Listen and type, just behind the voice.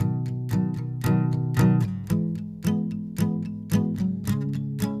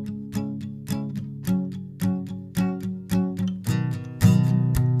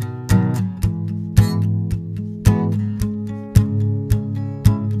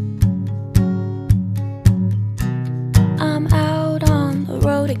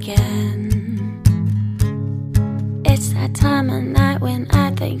again. It's that time of night when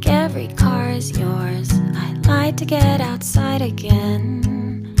I think every car is yours. I lied to get outside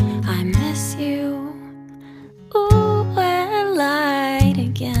again. I miss you. Ooh, I lied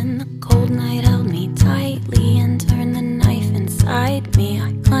again. The cold night held me tightly and turned the knife inside me.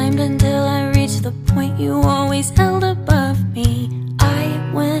 I climbed until I reached the point you always held above me. I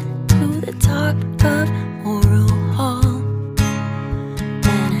went to the top of Morrill Hall,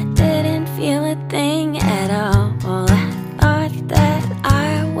 and I didn't feel a thing at all. I thought that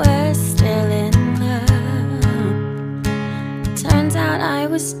I was still in love. Turns out I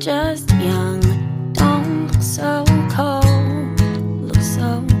was just young. Don't look so cold, look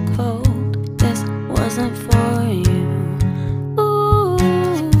so cold. This wasn't for you.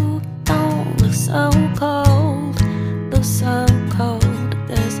 Ooh, don't look so cold, look so cold.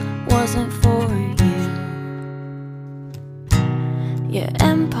 This wasn't for you. Your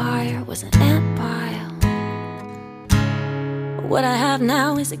empire was an ant pile. What I have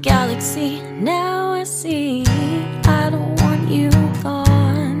now is a galaxy. Now I see I don't want you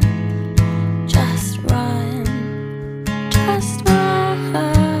gone. Just run, just run.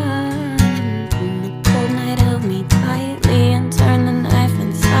 The cold night held me tightly and turned the knife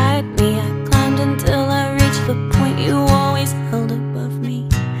inside me. I climbed until I reached the point you always held above me.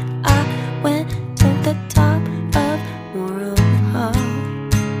 I went to the top of Morrill Hall,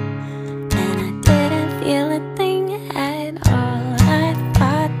 and I didn't feel a thing at all. I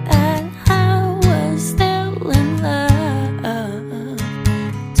thought that I was still in love.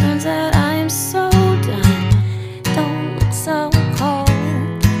 Turns out I am so done. Don't look so cold,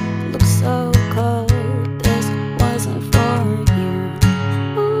 look so cold. This wasn't for you.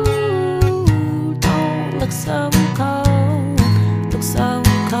 Ooh, don't look so cold, look so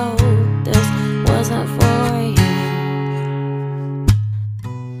cold. This wasn't for you.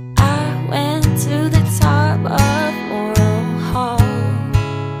 I went to the top of Morrill Hall,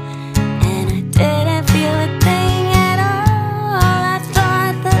 and I didn't feel a thing at all. I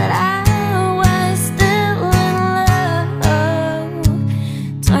thought that I was still in love.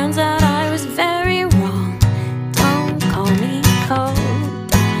 Turns out I was very wrong. Don't call me cold,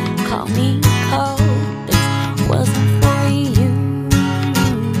 don't call me cold. This wasn't for you.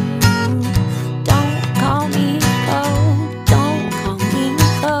 Don't call me cold, don't call me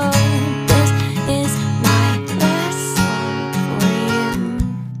cold. This is my last song for you,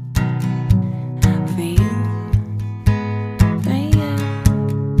 for you, for you.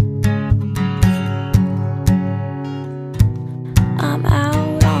 I'm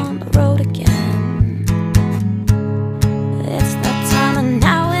out on the road again. It's that time of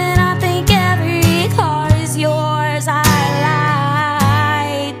night when I think every car is yours. I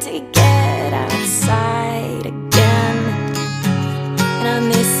lied to get outside again, and I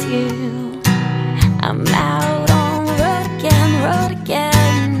miss you. I'm out on the road again, road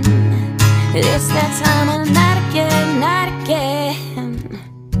again. It's that time of night again, night again.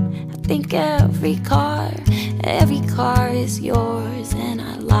 I think every car is yours, and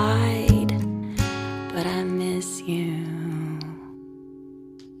I lied, but I miss you.